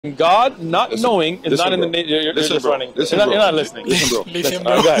God not knowing is not in the nature. You're just running. You're not listening. Listen, bro. Listen,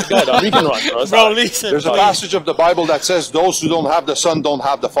 bro. Go ahead. We can run, bro. Bro, listen. There's a passage of the Bible that says those who don't have the Son don't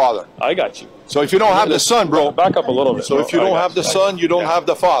have the Father. I got you. So if you don't have the Son, bro, back up a little bit. so if you don't have the Son, you don't have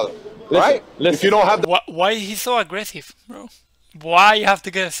the Father. Right? If you don't have the... Why is he so aggressive, bro? Why you have to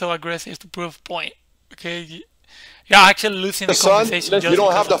get so aggressive to prove a point? Okay, you're actually losing the conversation. You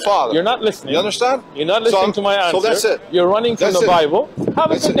don't have the Father. You're not listening. You understand? You're not listening to my answer. So that's it. You're running from the Bible.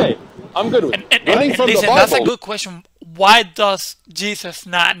 Have a good day. I'm good with it. Running from the Bible. That's a good question. Why does Jesus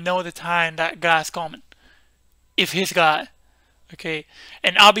not know the time that God's coming? If he's God. Okay.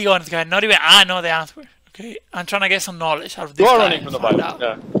 And I'll be honest, guys, not even I know the answer. Okay. I'm trying to get some knowledge out of this. You are running from the Bible.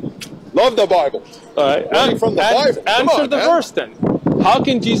 Yeah. Love the Bible. All right. Running from the Bible. Answer the verse then. How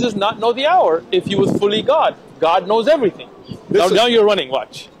can Jesus not know the hour if he was fully God? God knows everything. Now you're running.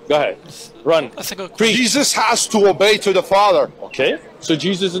 Watch. Go ahead. Run. That's a good question. Jesus has to obey to the Father. Okay. So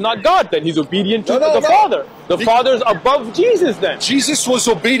Jesus is not God then. He's obedient to the Father. The Father's above Jesus then. Jesus was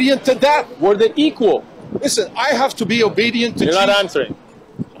obedient to that. Were they equal? Listen, I have to be obedient to Jesus. You're not answering.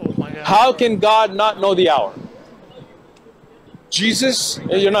 Oh my God. How can God not know the hour? Jesus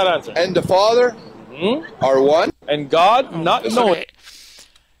You're not answering. And the Father are one. And God not knowing. Okay.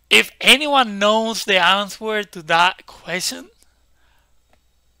 If anyone knows the answer to that question,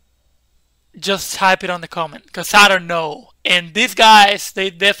 just type it on the comment, because I don't know. And these guys, they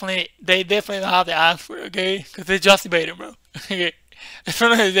definitely don't have the answer, okay? Because they're just debating, bro. Okay,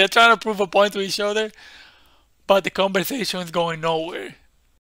 they're trying to prove a point to each other, but the conversation is going nowhere.